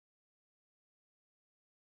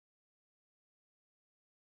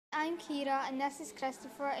I'm Kira and this is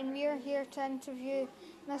Christopher, and we are here to interview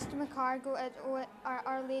Mr McCargo at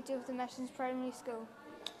Our Lady of the Missions Primary School.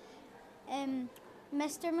 Mr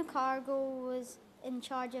McCargo was in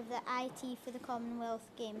charge of the IT for the Commonwealth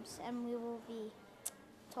Games, and we will be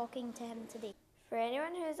talking to him today. For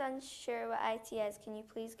anyone who is unsure what IT is, can you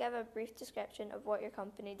please give a brief description of what your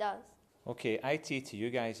company does? Okay, IT to you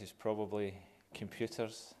guys is probably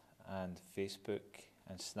computers and Facebook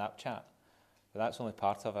and Snapchat, but that's only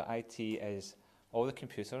part of it. IT is all the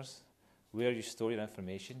computers, where you store your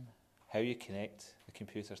information, how you connect the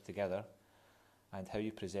computers together, and how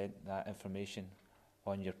you present that information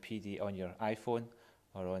on your on your iPhone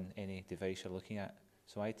or on any device you're looking at.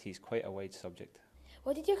 So IT is quite a wide subject.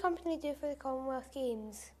 What did your company do for the Commonwealth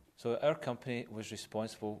Games? So our company was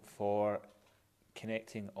responsible for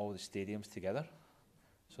connecting all the stadiums together.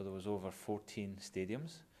 So there was over 14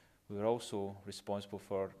 stadiums. We were also responsible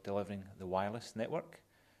for delivering the wireless network.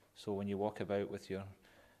 So when you walk about with your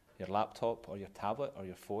laptop or your tablet or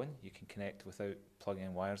your phone, you can connect without plugging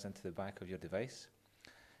in wires into the back of your device.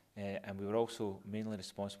 And we were also mainly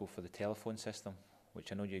responsible for the telephone system,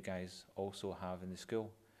 which I know you guys also have in the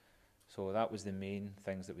school. So that was the main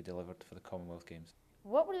things that we delivered for the Commonwealth Games.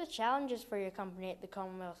 What were the challenges for your company at the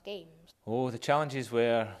Commonwealth Games? Oh, the challenges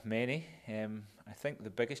were many. I think the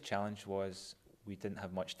biggest challenge was we didn't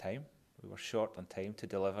have much time. We were short on time to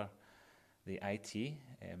deliver the IT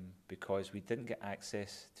because we didn't get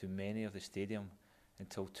access to many of the stadium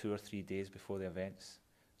until 2 or 3 days before the events.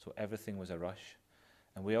 So everything was a rush.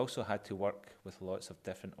 And we also had to work with lots of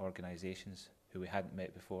different organisations who we hadn't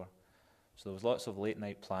met before. So there was lots of late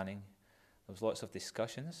night planning, there was lots of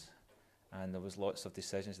discussions, and there was lots of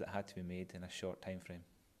decisions that had to be made in a short time frame.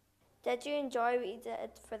 Did you enjoy what you did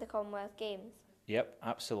for the Commonwealth Games? Yep,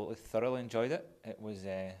 absolutely, thoroughly enjoyed it. It was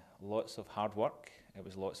lots of hard work, it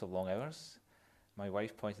was lots of long hours. My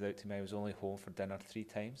wife pointed out to me I was only home for dinner 3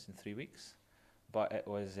 times in 3 weeks, but it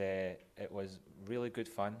was really good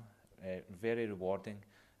fun, very rewarding,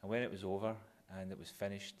 and when it was over and it was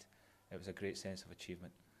finished, it was a great sense of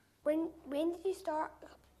achievement. When did you start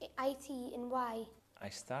IT and why? I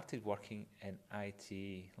started working in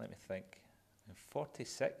IT, let me think, in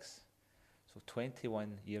 46, so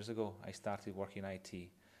 21 years ago I started working in IT.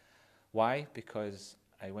 Why? Because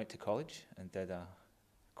I went to college and did a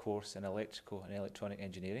course in electrical and electronic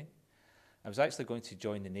engineering. I was actually going to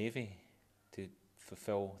join the Navy to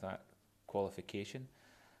fulfill that qualification,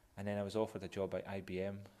 and then I was offered a job by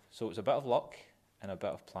IBM. So it was a bit of luck and a bit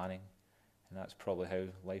of planning, and that's probably how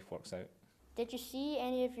life works out. Did you see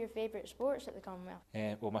any of your favourite sports at the Commonwealth?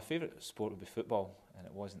 Well, my favourite sport would be football, and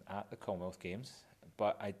it wasn't at the Commonwealth Games,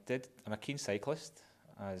 but I'm a keen cyclist,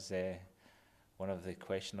 as one of the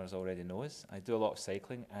questioners already knows. I do a lot of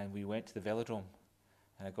cycling, and we went to the velodrome,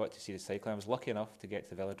 and I got to see the cycling. I was lucky enough to get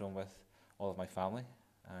to the velodrome with all of my family,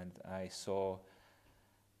 and I saw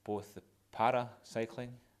both the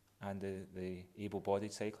para-cycling and the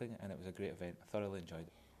able-bodied cycling, and it was a great event. I thoroughly enjoyed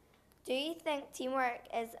it. Do you think teamwork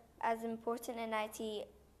is as important in IT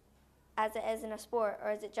as it is in a sport,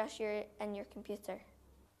 or is it just in your computer?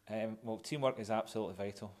 Well, teamwork is absolutely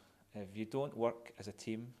vital. If you don't work as a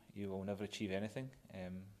team, you will never achieve anything.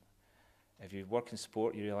 If you work in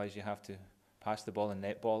sport, you realise you have to pass the ball in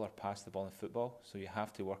netball or pass the ball in football, so you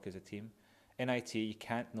have to work as a team. In IT, you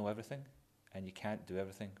can't know everything, and you can't do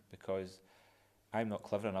everything, because I'm not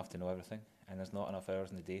clever enough to know everything, and there's not enough hours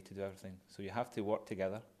in the day to do everything. So you have to work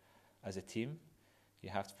together as a team. You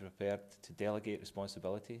have to be prepared to delegate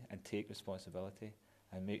responsibility and take responsibility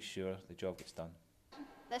and make sure the job gets done.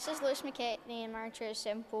 This is Lewis McKechnie, and my answer is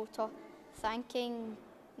simple: thanking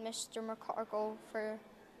Mr McCargo for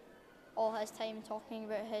all his time talking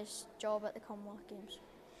about his job at the Commonwealth Games.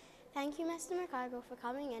 Thank you, Mr McCargo, for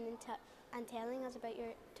coming in and telling us about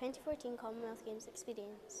your 2014 Commonwealth Games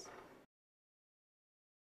experience.